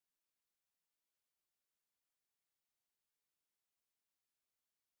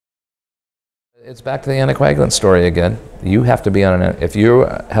It's back to the anticoagulant story again. You have to be on if you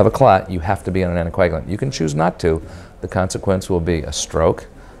have a clot, you have to be on an anticoagulant. You can choose not to. The consequence will be a stroke,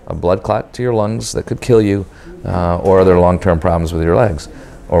 a blood clot to your lungs that could kill you, or other long-term problems with your legs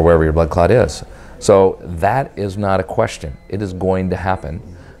or wherever your blood clot is. So that is not a question. It is going to happen.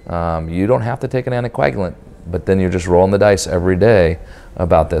 You don't have to take an anticoagulant, but then you're just rolling the dice every day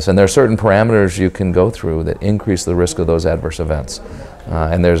about this. And there are certain parameters you can go through that increase the risk of those adverse events.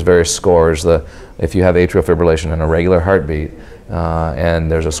 And there's various scores. If you have atrial fibrillation and a regular heartbeat,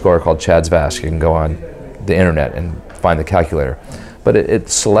 and there's a score called CHADS-VASc, you can go on the internet and find the calculator. But it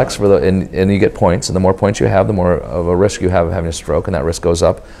selects for and you get points, and the more points you have, the more of a risk you have of having a stroke, and that risk goes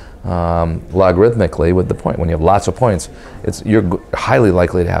up logarithmically with the point. When you have lots of points, you're highly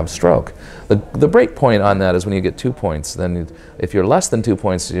likely to have stroke. The break point on that is when you get 2 points. Then if you're less than 2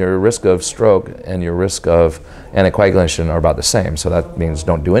 points, your risk of stroke and your risk of anticoagulation are about the same. So that means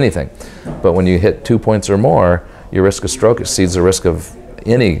don't do anything. But when you hit 2 points or more, your risk of stroke exceeds the risk of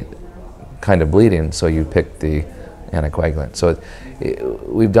any kind of bleeding, so you pick the anticoagulant. So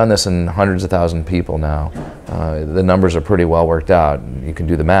we've done this in hundreds of thousands of people now. The numbers are pretty well worked out. You can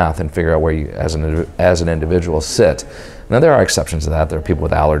do the math and figure out where you, as an individual, sit. Now there are exceptions to that. There are people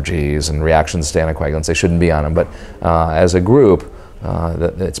with allergies and reactions to anticoagulants. They shouldn't be on them. But as a group,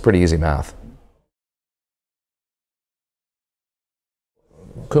 it's pretty easy math.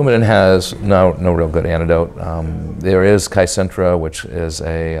 Coumadin has no real good antidote. There is Kcentra, which is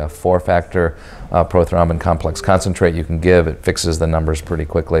a 4-factor prothrombin complex concentrate you can give. It fixes the numbers pretty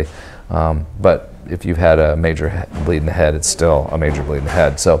quickly. But if you've had a major bleed in the head, it's still a major bleed in the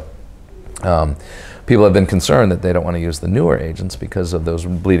head. So people have been concerned that they don't want to use the newer agents because of those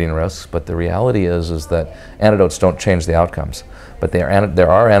bleeding risks. But the reality is that antidotes don't change the outcomes. But there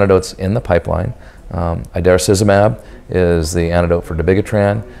are antidotes in the pipeline. Rivaroxaban is the antidote for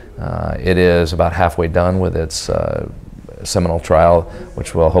dabigatran. It is about halfway done with its seminal trial,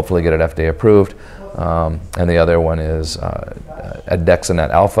 which will hopefully get it FDA approved. And the other one is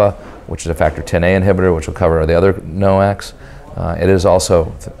Adexanet alpha, which is a factor 10A inhibitor, which will cover the other NOACs. It is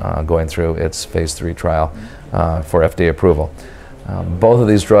also going through its phase 3 trial for FDA approval. Both of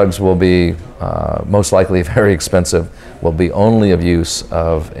these drugs will be most likely very expensive, will be only of use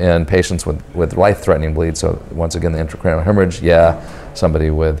in patients with life-threatening bleed. So once again, the intracranial hemorrhage, yeah, somebody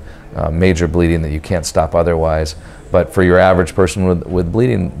with major bleeding that you can't stop otherwise. But for your average person with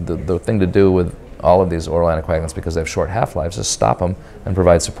bleeding, the thing to do with all of these oral anticoagulants, because they have short half-lives, is stop them and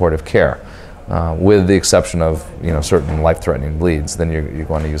provide supportive care. With the exception of certain life-threatening bleeds, then you're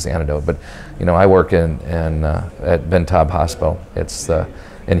going to use the antidote. But I work at Ben Taub Hospital. It's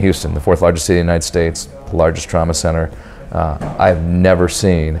in Houston, the 4th largest city in the United States, the largest trauma center. I've never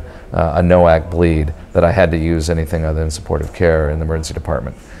seen a NOAC bleed that I had to use anything other than supportive care in the emergency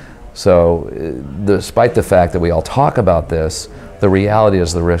department. So despite the fact that we all talk about this, the reality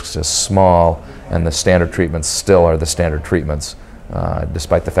is the risk is small, and the standard treatments still are the standard treatments,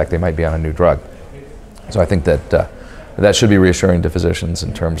 despite the fact they might be on a new drug. So I think that that should be reassuring to physicians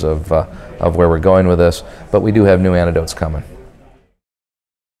in terms of where we're going with this, but we do have new antidotes coming.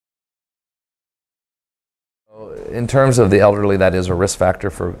 In terms of the elderly, that is a risk factor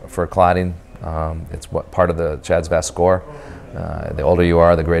for clotting. It's part of the CHADS-VASc score. The older you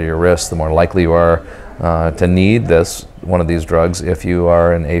are, the greater your risk, the more likely you are to need one of these drugs if you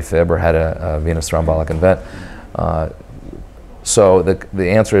are an AFib or had a venous thrombotic event. So the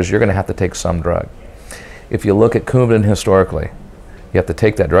answer is you're going to have to take some drug. If you look at Coumadin historically, you have to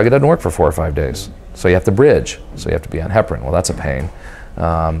take that drug. It doesn't work for 4 or 5 days. So you have to bridge. So you have to be on heparin. Well, that's a pain.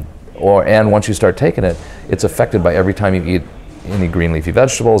 And once you start taking it, it's affected by every time you eat any green leafy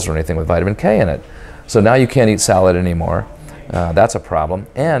vegetables or anything with vitamin K in it. So now you can't eat salad anymore. That's a problem.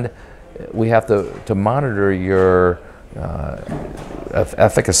 And we have to monitor your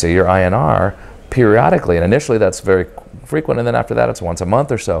efficacy, your INR, periodically. And initially that's very frequent, and then after that it's once a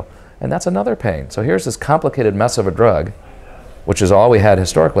month or so. And that's another pain. So here's this complicated mess of a drug, which is all we had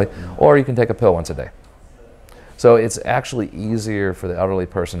historically, or you can take a pill once a day. So it's actually easier for the elderly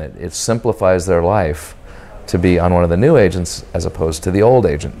person. It simplifies their life to be on one of the new agents as opposed to the old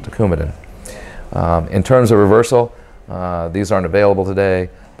agent, to Coumadin. In terms of reversal, these aren't available today,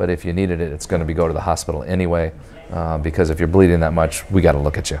 but if you needed it, it's going to go to the hospital anyway, because if you're bleeding that much, we got to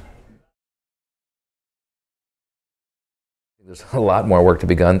look at you. There's a lot more work to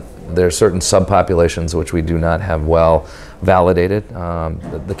be done. There are certain subpopulations which we do not have well validated.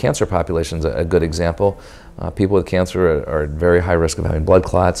 The cancer population is a good example. People with cancer are at very high risk of having blood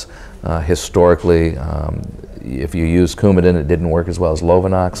clots. Historically, if you use Coumadin, it didn't work as well as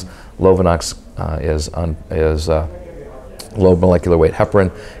Lovenox. Lovenox is Low molecular weight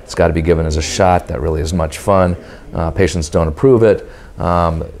heparin, it's got to be given as a shot. That really is much fun. Patients don't approve it.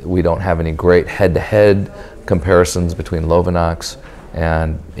 We don't have any great head-to-head comparisons between Lovenox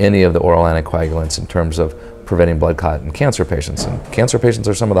and any of the oral anticoagulants in terms of preventing blood clot in cancer patients. And cancer patients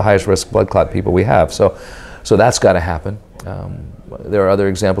are some of the highest risk blood clot people we have. So that's got to happen. There are other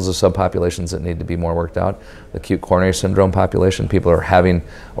examples of subpopulations that need to be more worked out. The acute coronary syndrome population, people are having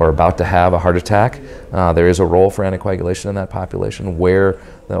or about to have a heart attack. There is a role for anticoagulation in that population. Where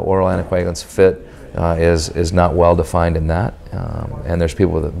the oral anticoagulants fit is not well defined in that. And there's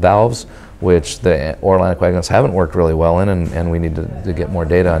people with valves, which the oral anticoagulants haven't worked really well in, and we need to get more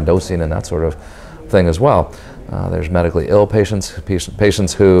data on dosing and that sort of thing as well. There's medically ill patients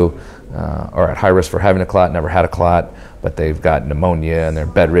who are at high risk for having a clot, never had a clot, but they've got pneumonia and they're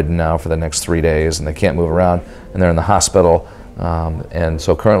bedridden now for the next 3 days and they can't move around and they're in the hospital. And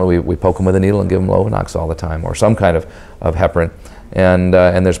so currently we poke them with a needle and give them Lovenox all the time, or some kind of heparin. And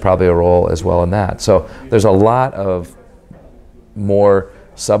there's probably a role as well in that. So there's a lot of more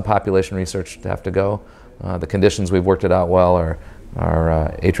subpopulation research to have to go. The conditions we've worked it out well are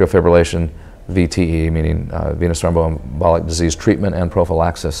atrial fibrillation, VTE, meaning venous thromboembolic disease treatment and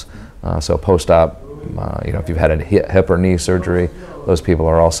prophylaxis. So post-op, if you've had a hip or knee surgery, those people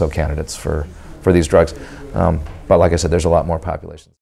are also candidates for these drugs. But like I said, there's a lot more populations.